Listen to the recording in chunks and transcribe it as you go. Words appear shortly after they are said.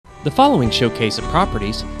The following showcase of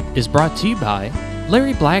properties is brought to you by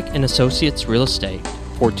Larry Black and Associates Real Estate,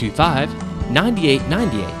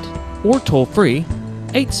 425-9898, or toll free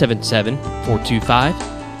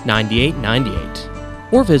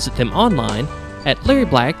 877-425-9898, or visit them online at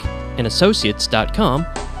larryblackанdassociates.com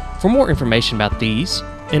for more information about these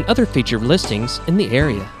and other featured listings in the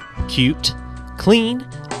area. Cute, clean,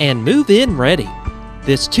 and move-in ready.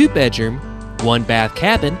 This 2-bedroom, 1-bath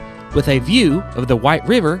cabin with a view of the White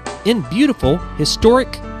River in beautiful,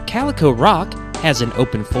 historic Calico Rock has an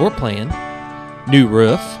open floor plan, new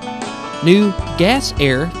roof, new gas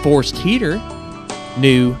air forced heater,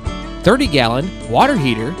 new 30-gallon water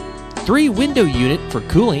heater, 3-window unit for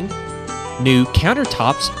cooling, new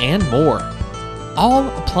countertops, and more. All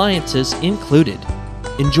appliances included.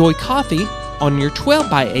 Enjoy coffee on your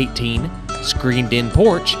 12x18 screened-in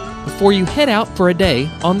porch before you head out for a day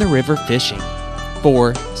on the river fishing.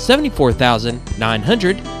 For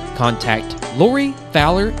 $74,900, contact Lori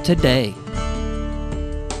Fowler today.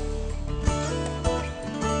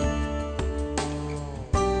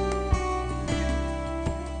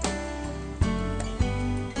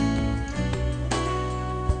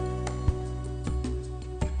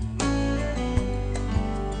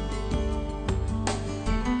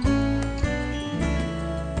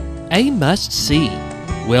 A must-see,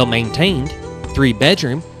 well-maintained,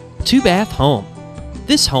 3-bedroom, 2-bath home.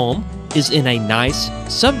 This home is in a nice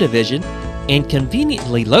subdivision and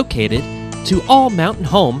conveniently located to all Mountain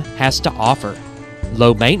Home has to offer.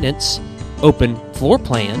 Low maintenance, open floor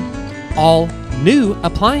plan, all new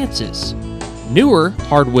appliances, newer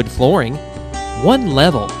hardwood flooring, 1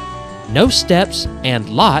 level, no steps, and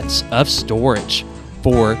lots of storage.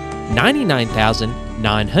 For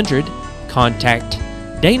 $99,900, contact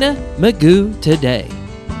Dana Magoo today.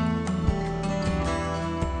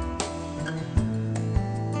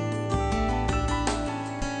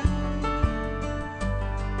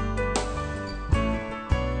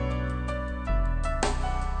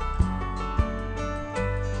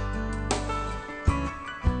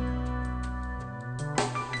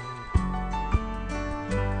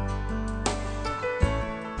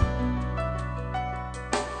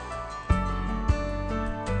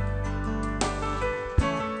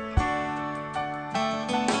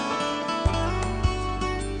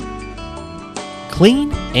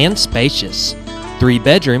 Clean and spacious,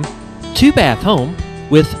 3-bedroom, 2-bath home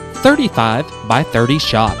with 35 by 30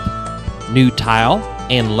 shop. New tile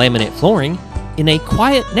and laminate flooring in a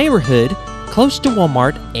quiet neighborhood close to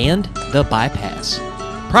Walmart and the bypass.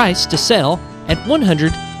 Price to sell at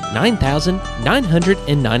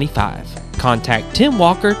 $109,995. Contact Tim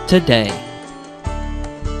Walker today.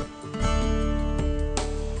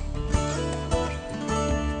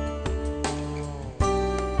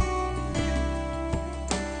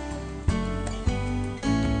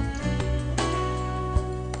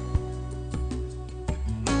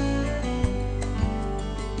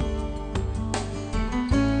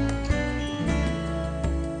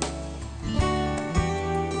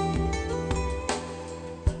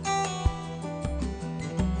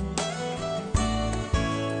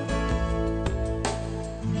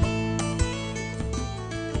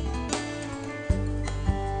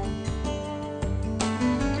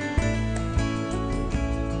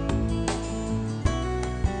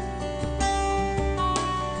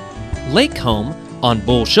 Lake home on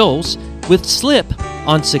Bull Shoals with slip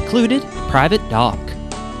on secluded private dock.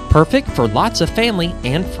 Perfect for lots of family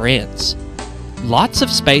and friends. Lots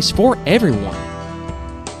of space for everyone.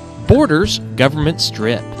 Borders Government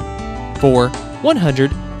Strip. For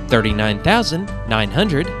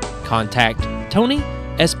 $139,900, contact Tony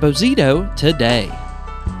Esposito today.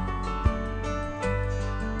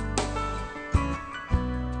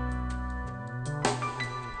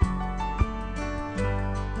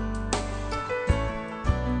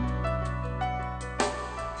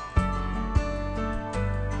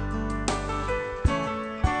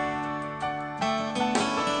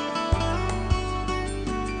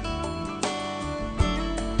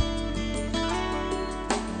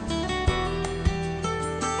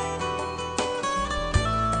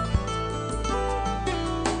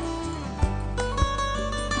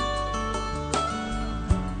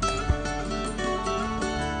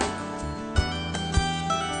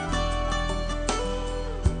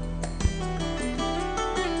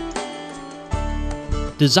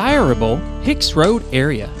 Desirable Hicks Road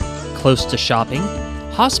area, close to shopping,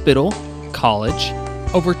 hospital, college,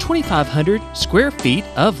 over 2,500 square feet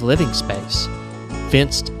of living space,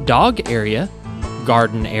 fenced dog area,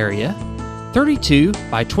 garden area, 32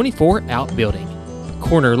 by 24 outbuilding,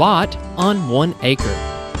 corner lot on 1 acre.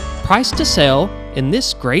 Price to sell in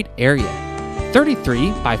this great area,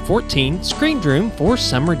 33 by 14 screened room for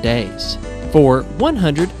summer days. For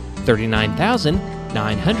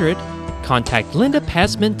 $139,900, contact Linda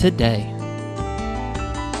Passman today.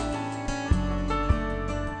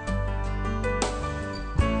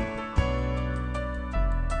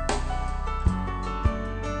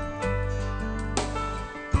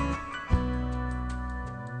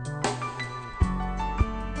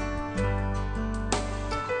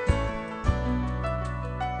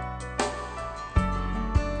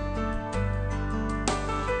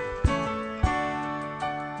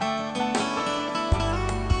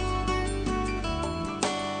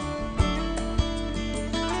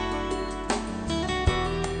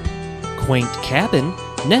 Quaint cabin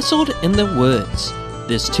nestled in the woods.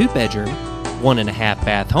 This 2-bedroom,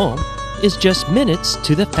 1.5-bath home is just minutes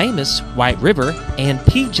to the famous White River and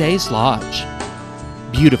PJ's Lodge.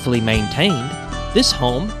 Beautifully maintained, this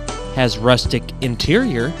home has rustic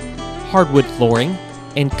interior, hardwood flooring,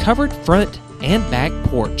 and covered front and back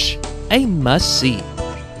porch. A must-see.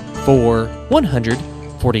 For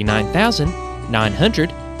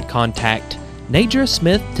 $149,900, contact Nadra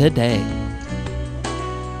Smith today.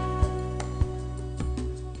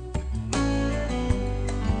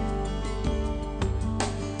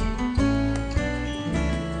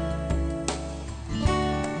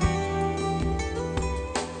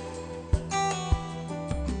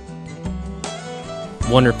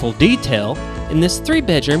 Wonderful detail in this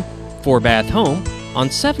 3-bedroom, 4-bath home on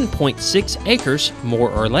 7.6 acres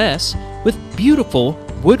more or less, with beautiful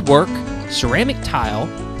woodwork, ceramic tile,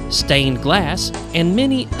 stained glass, and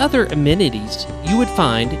many other amenities you would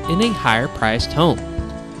find in a higher priced home.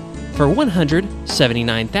 For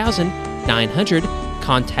 $179,900,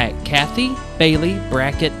 contact Kathy Bailey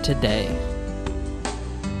Brackett today.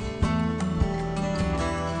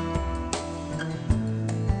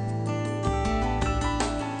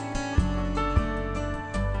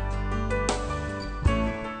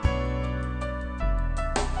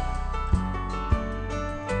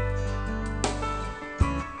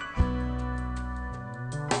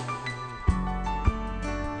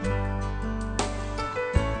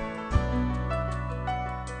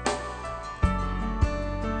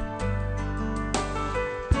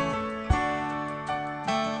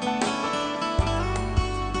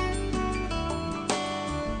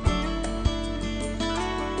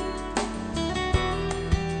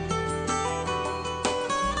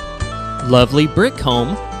 Lovely brick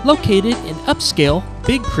home located in upscale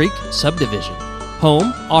Big Creek subdivision.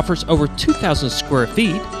 Home offers over 2,000 square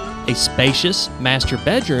feet, a spacious master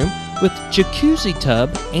bedroom with jacuzzi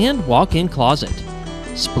tub and walk-in closet,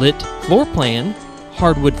 split floor plan,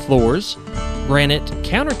 hardwood floors, granite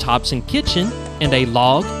countertops and kitchen, and a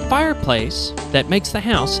log fireplace that makes the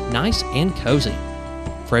house nice and cozy.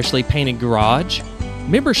 Freshly painted garage.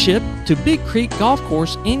 Membership to Big Creek Golf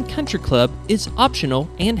Course and Country Club is optional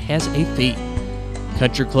and has a fee.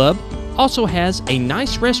 Country Club also has a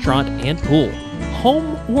nice restaurant and pool.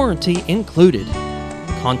 Home warranty included.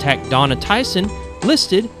 Contact Donna Tyson,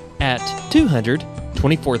 listed at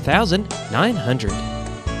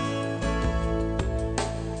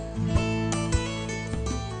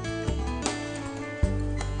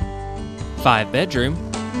Five-bedroom,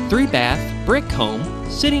 3-bath brick home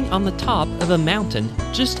sitting on the top of a mountain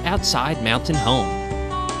just outside Mountain Home.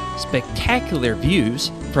 Spectacular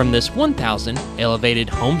views from this 1,000 elevated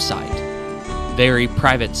home site. Very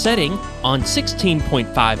private setting on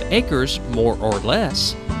 16.5 acres more or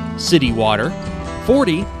less. City water,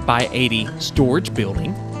 40 by 80 storage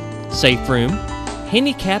building. Safe room,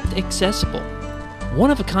 handicapped accessible.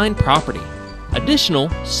 One-of-a-kind property. Additional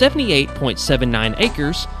 78.79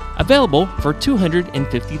 acres available for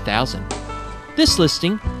 $250,000. This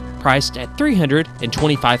listing, priced at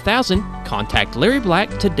 $325,000, contact Larry Black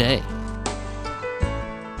today.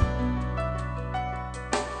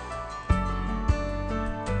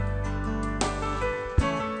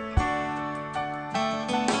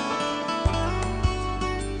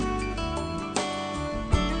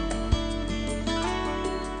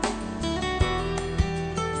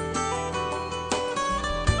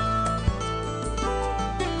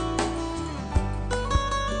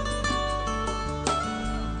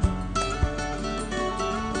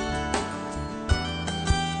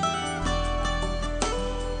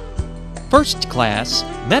 First-class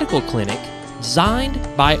medical clinic designed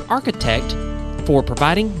by architect for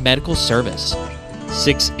providing medical service.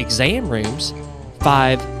 6 exam rooms,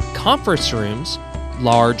 5 conference rooms,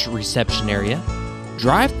 large reception area,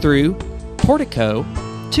 drive-through, portico,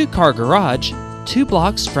 2-car garage, 2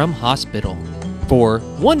 blocks from hospital. For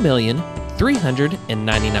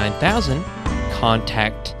 $1,399,000,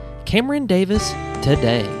 contact Cameron Davis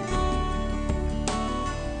today.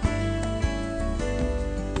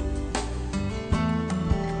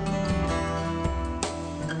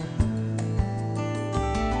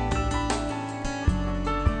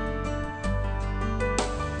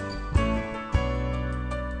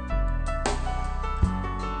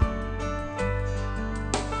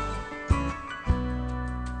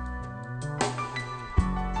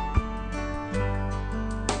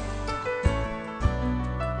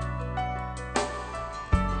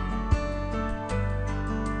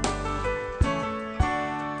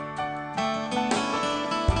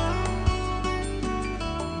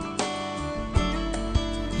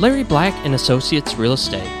 Larry Black and Associates Real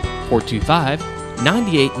Estate,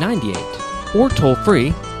 425-9898, or toll free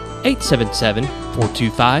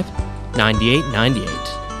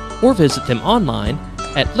 877-425-9898, or visit them online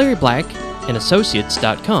at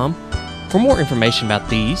larryblackанdassociates.com for more information about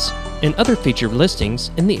these and other featured listings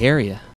in the area.